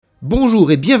Bonjour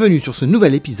et bienvenue sur ce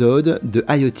nouvel épisode de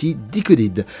IoT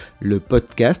Decoded, le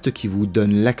podcast qui vous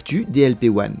donne l'actu des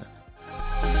LP1.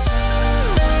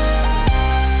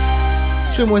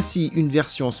 Ce mois-ci, une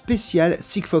version spéciale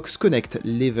Sigfox Connect,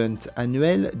 l'event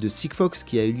annuel de Sigfox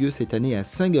qui a eu lieu cette année à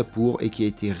Singapour et qui a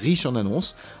été riche en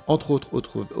annonces, entre autres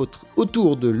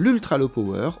autour de l'Ultra Low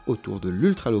Power, autour de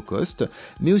l'Ultra Low Cost,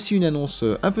 mais aussi une annonce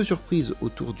un peu surprise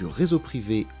autour du réseau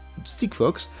privé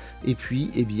Sigfox, et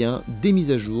puis des mises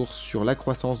à jour sur la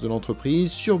croissance de l'entreprise,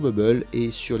 sur Bubble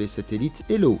et sur les satellites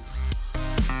Hello.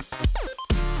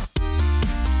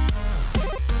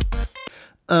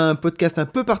 Un podcast un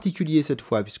peu particulier cette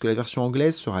fois, puisque la version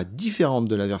anglaise sera différente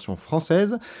de la version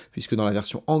française, puisque dans la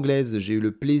version anglaise, j'ai eu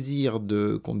le plaisir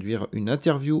de conduire une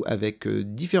interview avec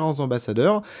différents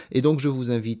ambassadeurs, et donc je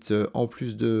vous invite, en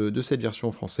plus de cette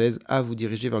version française, à vous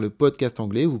diriger vers le podcast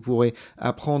anglais, où vous pourrez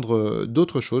apprendre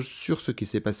d'autres choses sur ce qui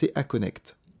s'est passé à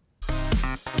Connect.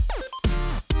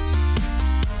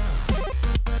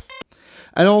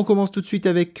 Alors on commence tout de suite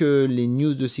avec les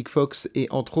news de Sigfox et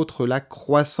entre autres la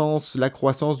croissance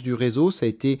du réseau. Ça a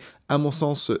été à mon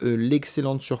sens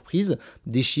l'excellente surprise,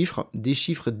 des chiffres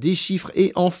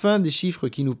et enfin des chiffres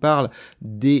qui nous parlent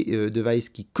des devices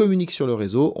qui communiquent sur le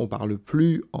réseau. On parle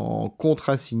plus en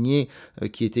contrat signé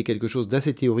qui était quelque chose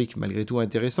d'assez théorique, malgré tout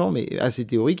intéressant, mais assez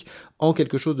théorique, en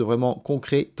quelque chose de vraiment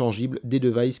concret, tangible, des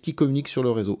devices qui communiquent sur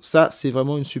le réseau. Ça, c'est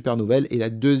vraiment une super nouvelle. Et la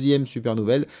deuxième super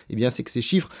nouvelle, c'est que ces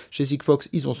chiffres, chez Sigfox,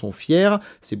 ils en sont fiers.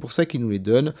 C'est pour ça qu'ils nous les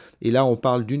donnent. Et là, on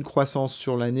parle d'une croissance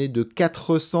sur l'année de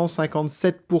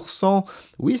 457%.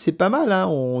 Oui, c'est pas mal, hein.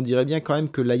 On dirait bien quand même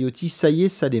que l'IoT, ça y est,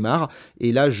 ça démarre.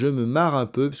 Et là, je me marre un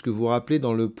peu, parce que vous vous rappelez,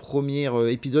 dans le premier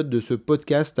épisode de ce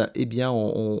podcast,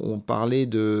 on parlait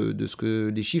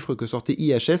des chiffres que sortait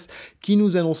IHS, qui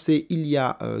nous annonçait il y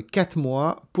a 4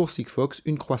 mois, pour Sigfox,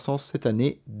 une croissance cette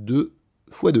année de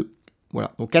x2.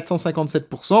 Voilà, donc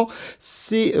 457%,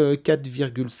 c'est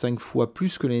 4,5 fois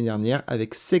plus que l'année dernière,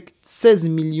 avec 16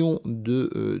 millions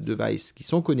de devices qui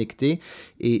sont connectés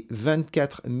et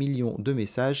 24 millions de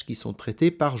messages qui sont traités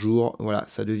par jour. Voilà,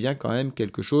 ça devient quand même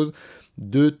quelque chose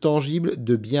de tangible,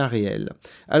 de bien réel.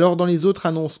 Alors dans les autre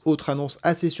annonce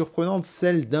assez surprenante,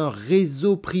 celle d'un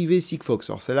réseau privé Sigfox.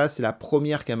 Alors celle-là, c'est la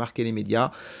première qui a marqué les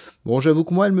médias. Bon, j'avoue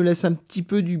que moi, elle me laisse un petit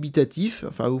peu dubitatif.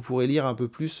 Enfin, vous pourrez lire un peu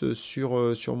plus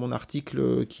sur mon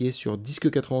article qui est sur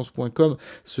disque91.com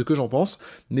ce que j'en pense.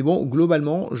 Mais bon,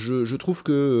 globalement, je trouve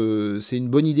que c'est une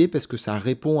bonne idée parce que ça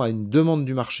répond à une demande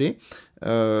du marché.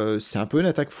 C'est un peu une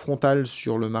attaque frontale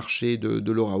sur le marché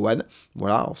de LoRaWAN.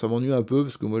 Voilà, alors ça m'ennuie un peu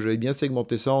parce que moi j'avais bien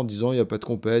segmenté ça en disant il n'y a pas de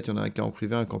compète, il y en a un qui est en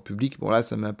privé, un qui est en public. Bon là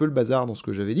ça met un peu le bazar dans ce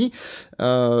que j'avais dit.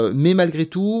 Mais malgré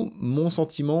tout, mon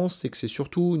sentiment c'est que c'est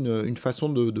surtout une façon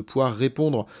de pouvoir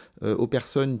répondre aux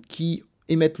personnes qui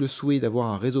émettent le souhait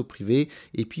d'avoir un réseau privé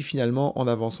et puis finalement en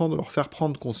avançant de leur faire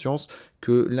prendre conscience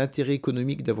que l'intérêt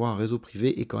économique d'avoir un réseau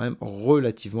privé est quand même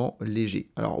relativement léger.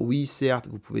 Alors oui, certes,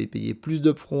 vous pouvez payer plus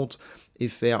d'upfront et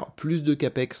faire plus de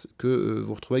capex que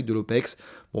vous retrouvez avec de l'opex.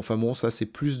 Bon, ça c'est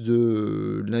plus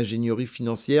de l'ingénierie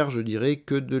financière, je dirais,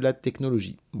 que de la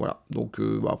technologie. Voilà, donc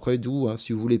après d'où,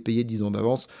 si vous voulez payer 10 ans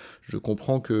d'avance, je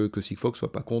comprends que Sigfox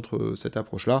soit pas contre cette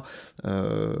approche-là,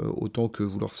 autant que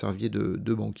vous leur serviez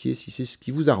de banquier si c'est ce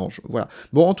qui vous arrange. Voilà.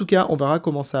 Bon, en tout cas, on verra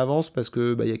comment ça avance parce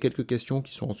que y a quelques questions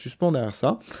qui sont en suspens derrière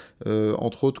ça.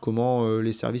 Entre autres, comment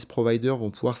les services providers vont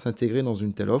pouvoir s'intégrer dans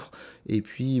une telle offre. Et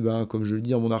puis, comme je le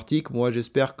dis dans mon article, moi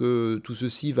j'espère que tout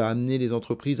ceci va amener les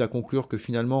entreprises à conclure que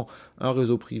finalement un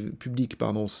réseau public,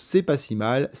 c'est pas si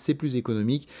mal, c'est plus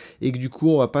économique et que du coup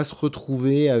on va pas se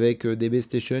retrouver avec des base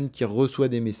stations qui reçoivent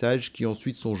des messages qui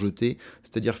ensuite sont jetés,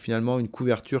 c'est-à-dire finalement une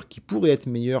couverture qui pourrait être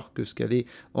meilleure que ce qu'elle est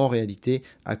en réalité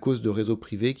à cause de réseaux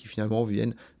privés qui finalement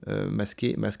viennent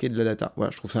masquer de la data.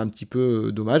 Voilà, je trouve ça un petit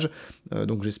peu dommage,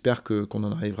 donc j'espère qu'on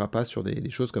n'en arrivera pas sur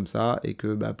des choses comme ça et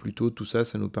que plutôt tout ça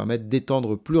nous permette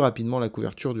d'étendre plus rapidement la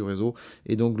couverture du réseau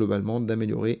et donc globalement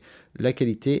d'améliorer la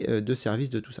qualité de service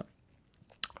de tout ça.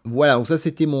 Voilà, donc ça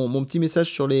c'était mon petit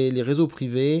message sur les réseaux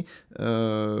privés.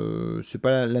 C'est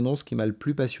pas l'annonce qui m'a le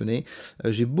plus passionné.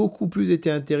 J'ai beaucoup plus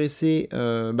été intéressé,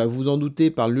 vous en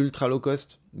doutez, par l'ultra low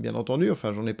cost. Bien entendu,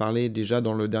 enfin j'en ai parlé déjà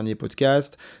dans le dernier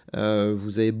podcast,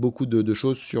 vous avez beaucoup de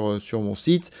choses sur mon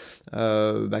site,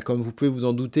 comme vous pouvez vous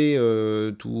en douter,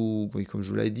 comme je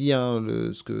vous l'ai dit,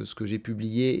 ce que j'ai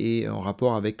publié est en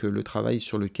rapport avec le travail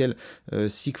sur lequel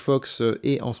Sigfox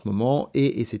est en ce moment,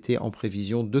 et c'était en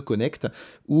prévision de Connect,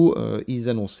 où ils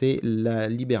annonçaient la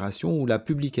libération ou la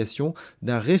publication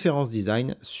d'un référence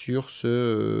design sur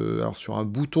sur un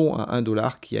bouton à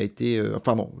 $1 qui a été,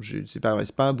 c'est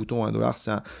pas un bouton à $1,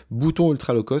 c'est bouton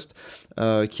ultra low cost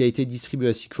qui a été distribué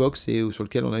à Sigfox et sur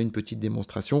lequel on a une petite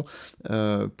démonstration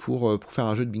pour faire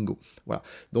un jeu de bingo. Voilà.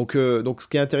 Donc ce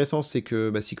qui est intéressant, c'est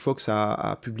que Sigfox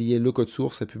a publié le code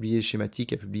source, a publié le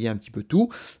schématique, a publié un petit peu tout.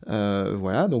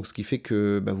 Voilà, donc ce qui fait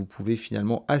que vous pouvez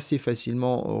finalement assez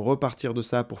facilement repartir de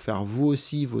ça pour faire vous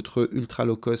aussi votre ultra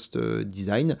low cost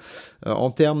design.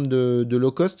 En termes de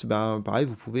low cost, pareil,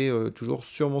 vous pouvez toujours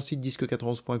sur mon site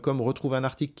disque91.com retrouver un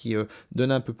article qui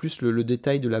donne un peu plus le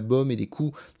détail de la BOM et des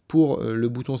coûts pour le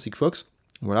bouton Sigfox.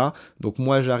 Voilà, donc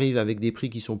moi j'arrive avec des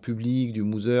prix qui sont publics, du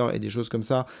Moser et des choses comme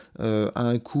ça, à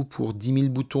un coût pour 10 000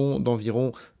 boutons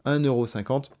d'environ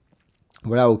 1,50 €.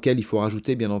 Voilà, auquel il faut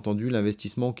rajouter bien entendu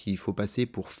l'investissement qu'il faut passer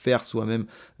pour faire soi-même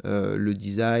le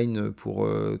design, pour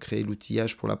créer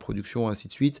l'outillage pour la production, ainsi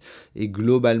de suite. Et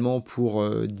globalement, pour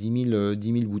 10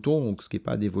 000 boutons, donc ce qui n'est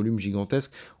pas des volumes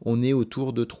gigantesques, on est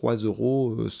autour de 3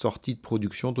 € sortie de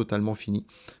production totalement finie.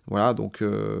 Voilà, donc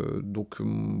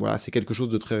voilà, c'est quelque chose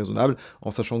de très raisonnable,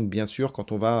 en sachant que bien sûr,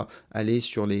 quand on va aller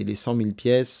sur les 100 000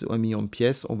 pièces, 1 million de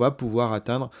pièces, on va pouvoir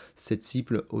atteindre cette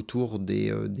cible autour des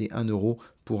 1 €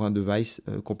 pour un device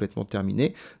complètement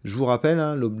terminé. Je vous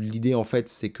rappelle, l'idée en fait,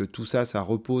 c'est que tout ça, ça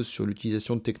repose sur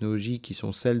l'utilisation de technologies qui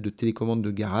sont celles de télécommande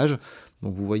de garage.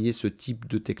 Donc vous voyez ce type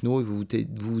de techno et vous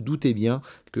vous doutez bien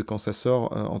que quand ça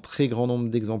sort en très grand nombre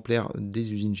d'exemplaires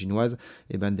des usines chinoises,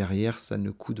 derrière, ça ne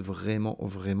coûte vraiment,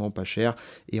 vraiment pas cher.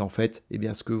 Et en fait,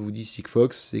 ce que vous dit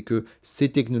Sigfox, c'est que ces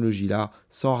technologies-là,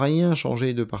 sans rien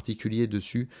changer de particulier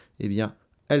dessus,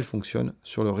 elles fonctionnent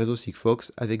sur le réseau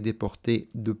Sigfox avec des portées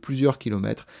de plusieurs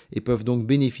kilomètres et peuvent donc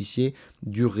bénéficier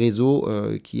du réseau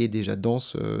qui est déjà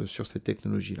dense sur cette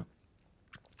technologie-là.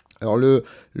 Alors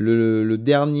le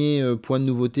dernier point de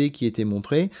nouveauté qui était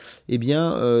montré,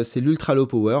 c'est l'Ultra Low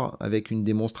Power avec une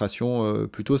démonstration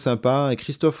plutôt sympa. Et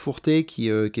Christophe Fourtet qui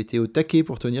était au taquet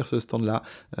pour tenir ce stand-là.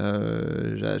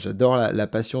 J'adore la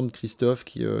passion de Christophe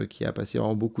qui a passé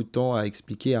vraiment beaucoup de temps à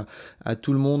expliquer à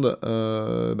tout le monde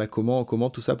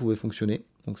comment tout ça pouvait fonctionner.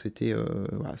 Donc c'était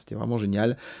vraiment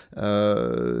génial.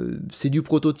 C'est du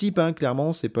prototype,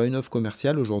 clairement, c'est pas une offre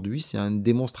commerciale aujourd'hui, c'est une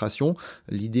démonstration.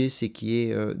 L'idée c'est qu'il y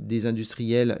ait des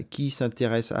industriels qui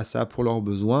s'intéressent à ça pour leurs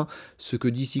besoins. Ce que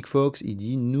dit Sigfox, il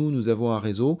dit nous avons un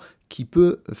réseau qui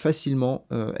peut facilement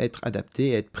être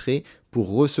adapté, être prêt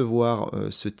pour recevoir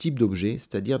ce type d'objets,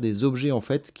 c'est-à-dire des objets en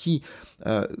fait qui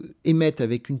émettent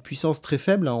avec une puissance très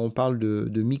faible, on parle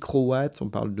de microwatts, on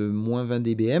parle de moins 20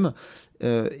 dBm,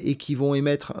 et qui vont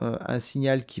émettre un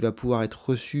signal qui va pouvoir être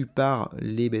reçu par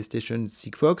les base stations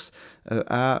Sigfox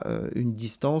à une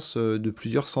distance de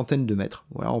plusieurs centaines de mètres.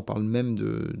 Voilà, on parle même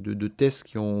de tests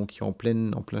qui en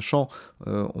plein champ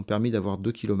ont permis d'avoir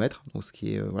 2 km, donc ce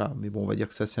qui est mais bon, on va dire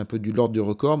que ça c'est un peu de l'ordre du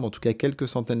record, mais en tout cas quelques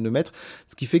centaines de mètres,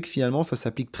 ce qui fait que finalement ça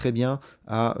s'applique très bien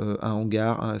à un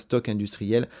hangar, à un stock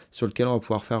industriel sur lequel on va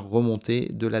pouvoir faire remonter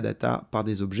de la data par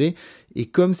des objets. Et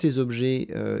comme ces objets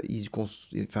ils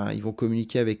vont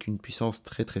communiquer avec une puissance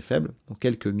très très faible, donc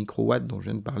quelques microwatts dont je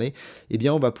viens de parler,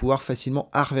 on va pouvoir facilement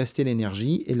harvester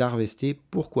l'énergie et l'harvester,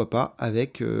 pourquoi pas,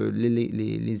 avec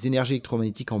les énergies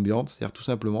électromagnétiques ambiantes, c'est-à-dire tout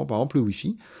simplement par exemple le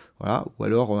Wi-Fi. Voilà, ou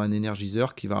alors un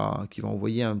énergiseur qui va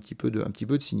envoyer un petit peu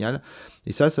de signal.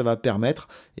 Et ça va permettre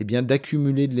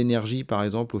d'accumuler de l'énergie, par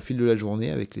exemple, au fil de la journée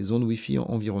avec les ondes Wi-Fi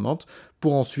environnantes,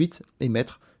 pour ensuite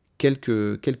émettre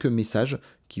quelques messages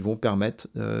qui vont permettre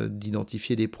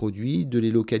d'identifier des produits, de les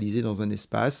localiser dans un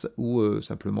espace ou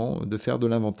simplement de faire de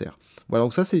l'inventaire. Voilà,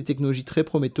 donc ça c'est des technologies très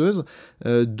prometteuses,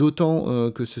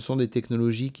 d'autant que ce sont des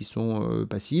technologies qui sont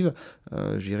passives.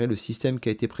 Je dirais le système qui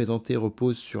a été présenté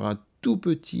repose sur un tout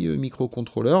petit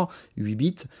microcontrôleur 8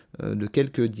 bits de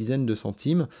quelques dizaines de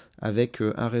centimes avec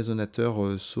un résonateur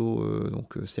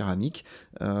céramique,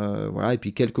 et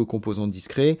puis quelques composants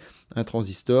discrets, un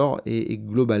transistor et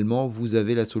globalement vous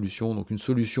avez la solution, donc une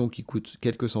solution qui coûte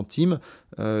quelques centimes,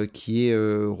 qui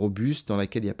est robuste, dans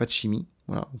laquelle il n'y a pas de chimie.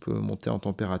 Voilà, on peut monter en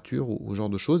température ou ce genre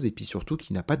de choses, et puis surtout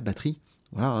qui n'a pas de batterie.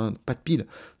 Voilà, pas de pile.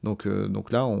 Donc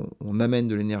là, on amène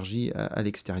de l'énergie à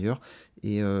l'extérieur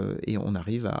et on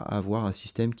arrive à avoir un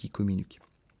système qui communique.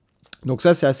 Donc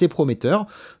ça, c'est assez prometteur.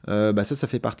 Ça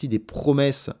fait partie des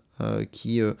promesses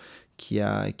qui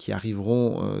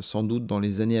arriveront sans doute dans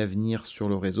les années à venir sur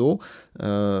le réseau.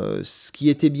 Ce qui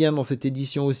était bien dans cette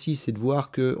édition aussi, c'est de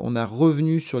voir qu'on a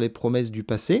revenu sur les promesses du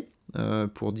passé.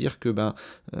 Pour dire que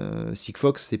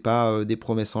Sigfox, c'est pas des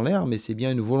promesses en l'air, mais c'est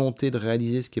bien une volonté de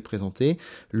réaliser ce qui est présenté.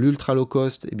 L'ultra low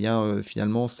cost,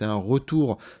 finalement, c'est un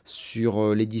retour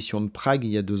sur l'édition de Prague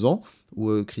il y a 2 ans.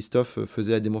 où Christophe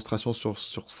faisait la démonstration sur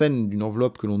scène d'une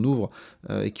enveloppe que l'on ouvre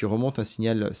et qui remonte un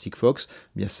signal Sigfox.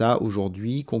 Eh bien ça,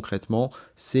 aujourd'hui, concrètement,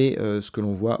 c'est ce que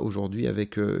l'on voit aujourd'hui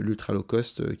avec l'Ultra Low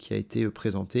Cost qui a été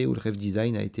présenté, où le Rev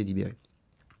Design a été libéré.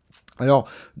 Alors,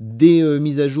 des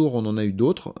mises à jour, on en a eu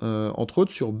d'autres, entre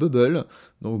autres sur Bubble.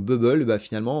 Donc Bubble,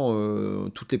 finalement,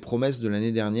 toutes les promesses de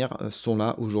l'année dernière sont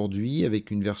là aujourd'hui, avec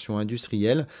une version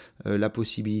industrielle, la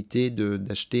possibilité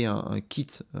d'acheter un kit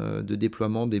de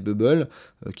déploiement des Bubble,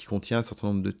 qui contient un certain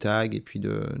nombre de tags et puis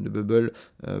de Bubble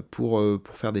pour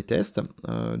faire des tests.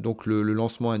 Donc le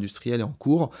lancement industriel est en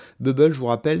cours. Bubble, je vous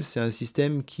rappelle, c'est un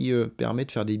système qui permet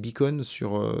de faire des beacons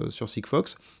sur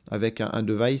Sigfox, avec un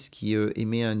device qui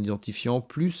émet un identifiant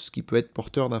plus qui peut être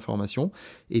porteur d'informations,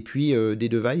 et puis des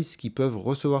devices qui peuvent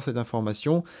recevoir cette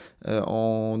information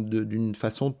d'une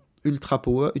façon ultra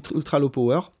low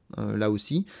power, là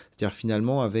aussi, c'est-à-dire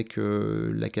finalement avec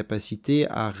la capacité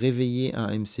à réveiller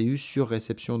un MCU sur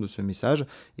réception de ce message,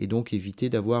 et donc éviter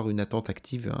d'avoir une attente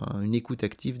active, une écoute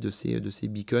active de ces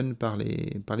beacons par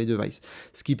les devices.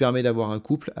 Ce qui permet d'avoir un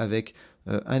couple avec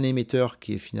un émetteur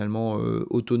qui est finalement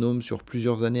autonome sur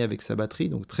plusieurs années avec sa batterie,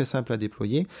 donc très simple à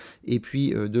déployer, et puis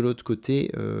de l'autre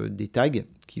côté des tags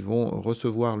qui vont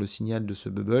recevoir le signal de ce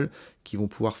bubble, qui vont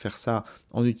pouvoir faire ça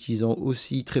en utilisant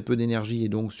aussi très peu d'énergie et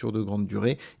donc sur de grandes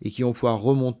durées, et qui vont pouvoir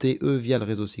remonter eux via le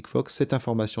réseau Sigfox cette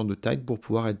information de tag pour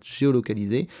pouvoir être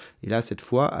géolocalisée, et là cette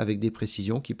fois avec des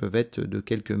précisions qui peuvent être de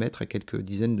quelques mètres à quelques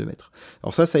dizaines de mètres.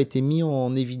 Alors ça a été mis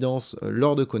en évidence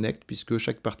lors de Connect, puisque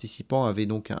chaque participant avait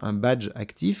donc un badge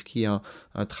actif qui est un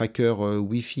tracker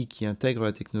Wi-Fi qui intègre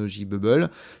la technologie Bubble,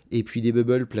 et puis des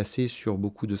bubbles placés sur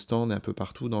beaucoup de stands un peu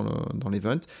partout dans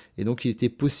l'event, et donc il était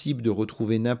possible de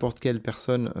retrouver n'importe quelle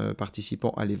personne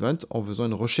participant à l'event en faisant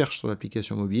une recherche sur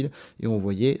l'application mobile, et on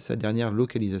voyait sa dernière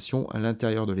localisation à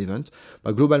l'intérieur de l'event.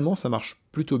 Globalement ça marche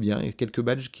plutôt bien, il y a quelques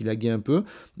badges qui laguaient un peu,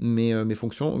 mais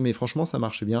franchement ça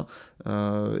marche bien,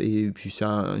 et puis c'est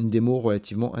une démo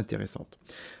relativement intéressante.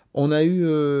 On a eu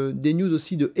des news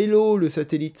aussi de Hello, le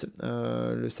satellite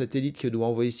que doit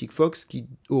envoyer Sigfox, qui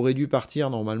aurait dû partir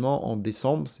normalement en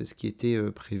décembre, c'est ce qui était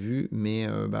prévu, mais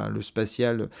le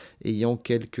spatial ayant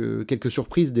quelques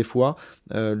surprises des fois,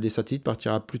 les satellites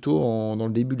partira plutôt dans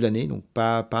le début de l'année, donc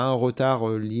pas un retard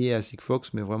lié à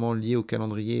Sigfox, mais vraiment lié au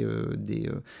calendrier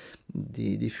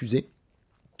des fusées.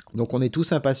 Donc on est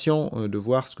tous impatients de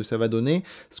voir ce que ça va donner.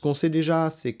 Ce qu'on sait déjà,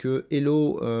 c'est que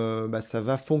Hello, ça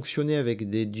va fonctionner avec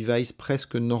des devices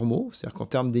presque normaux. C'est-à-dire qu'en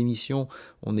termes d'émission,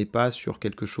 on n'est pas sur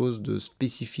quelque chose de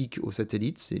spécifique au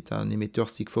satellite. C'est un émetteur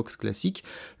Sigfox classique.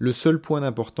 Le seul point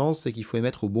d'importance, c'est qu'il faut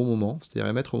émettre au bon moment. C'est-à-dire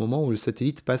émettre au moment où le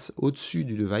satellite passe au-dessus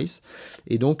du device.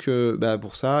 Et donc,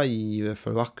 pour ça, il va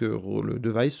falloir que le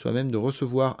device soit même de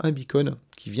recevoir un beacon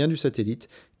qui vient du satellite,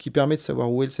 qui permet de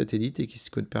savoir où est le satellite et qui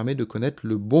permet de connaître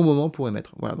le bon moment pour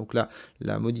émettre. Voilà, donc là,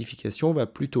 la modification va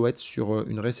plutôt être sur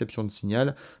une réception de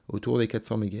signal autour des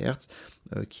 400 MHz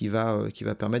qui va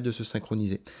permettre de se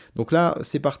synchroniser. Donc là,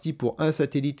 c'est parti pour un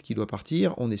satellite qui doit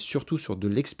partir. On est surtout sur de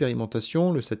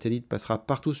l'expérimentation. Le satellite passera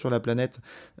partout sur la planète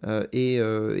et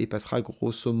passera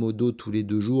grosso modo tous les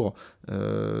 2 jours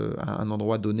à un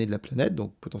endroit donné de la planète.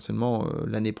 Donc potentiellement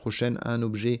l'année prochaine, un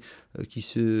objet qui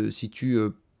se situe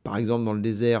par exemple dans le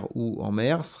désert ou en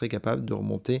mer, serait capable de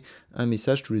remonter un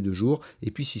message tous les 2 jours.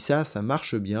 Et puis si ça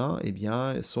marche bien, eh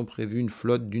bien, sont prévus une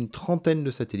flotte d'une 30aine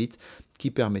de satellites qui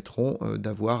permettront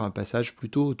d'avoir un passage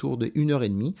plutôt autour de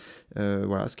 1h30.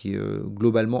 Voilà, ce qui est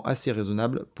globalement assez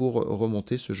raisonnable pour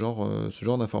remonter ce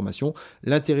genre d'informations.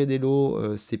 L'intérêt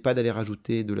d'Hello, c'est pas d'aller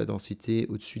rajouter de la densité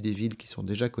au-dessus des villes qui sont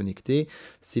déjà connectées.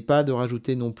 C'est pas de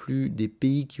rajouter non plus des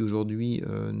pays qui aujourd'hui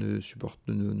ne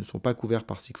sont pas couverts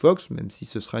par Sigfox, même si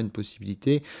ce sera une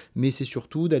possibilité. Mais c'est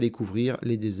surtout d'aller couvrir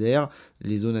les déserts,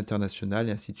 les zones internationales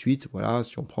et ainsi de suite. Voilà,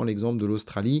 si on prend l'exemple de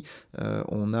l'Australie,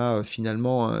 on a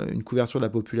finalement une couverture de la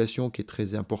population qui est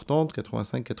très importante,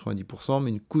 85-90%, mais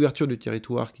une couverture du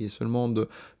territoire qui est seulement de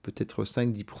peut-être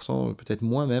 5-10%, peut-être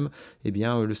moins même. Eh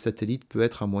bien, le satellite peut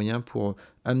être un moyen pour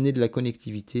amener de la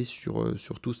connectivité sur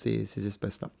tous ces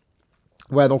espaces-là.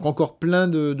 Voilà, donc encore plein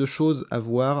de choses à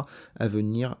voir, à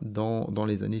venir dans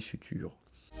les années futures.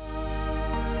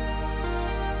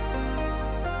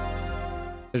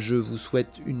 Je vous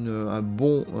souhaite un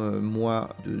bon mois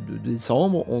de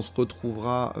décembre. On se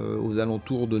retrouvera aux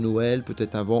alentours de Noël,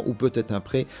 peut-être avant ou peut-être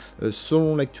après,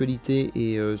 selon l'actualité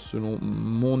et selon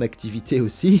mon activité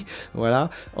aussi. Voilà.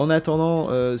 En attendant,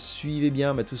 suivez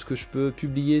bien tout ce que je peux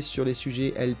publier sur les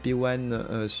sujets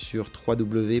LP1 sur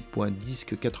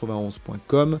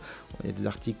www.disque91.com. Il y a des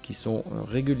articles qui sont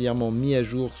régulièrement mis à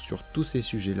jour sur tous ces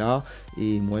sujets-là.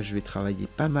 Et moi, je vais travailler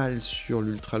pas mal sur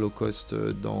l'ultra low cost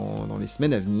dans les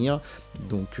semaines à venir. venir.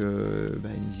 Donc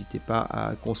n'hésitez pas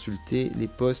à consulter les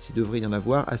posts, il devrait y en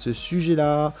avoir à ce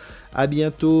sujet-là. À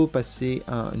bientôt, passez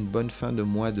une bonne fin de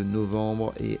mois de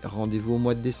novembre et rendez-vous au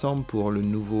mois de décembre pour le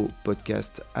nouveau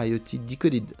podcast IoT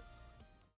Decoded.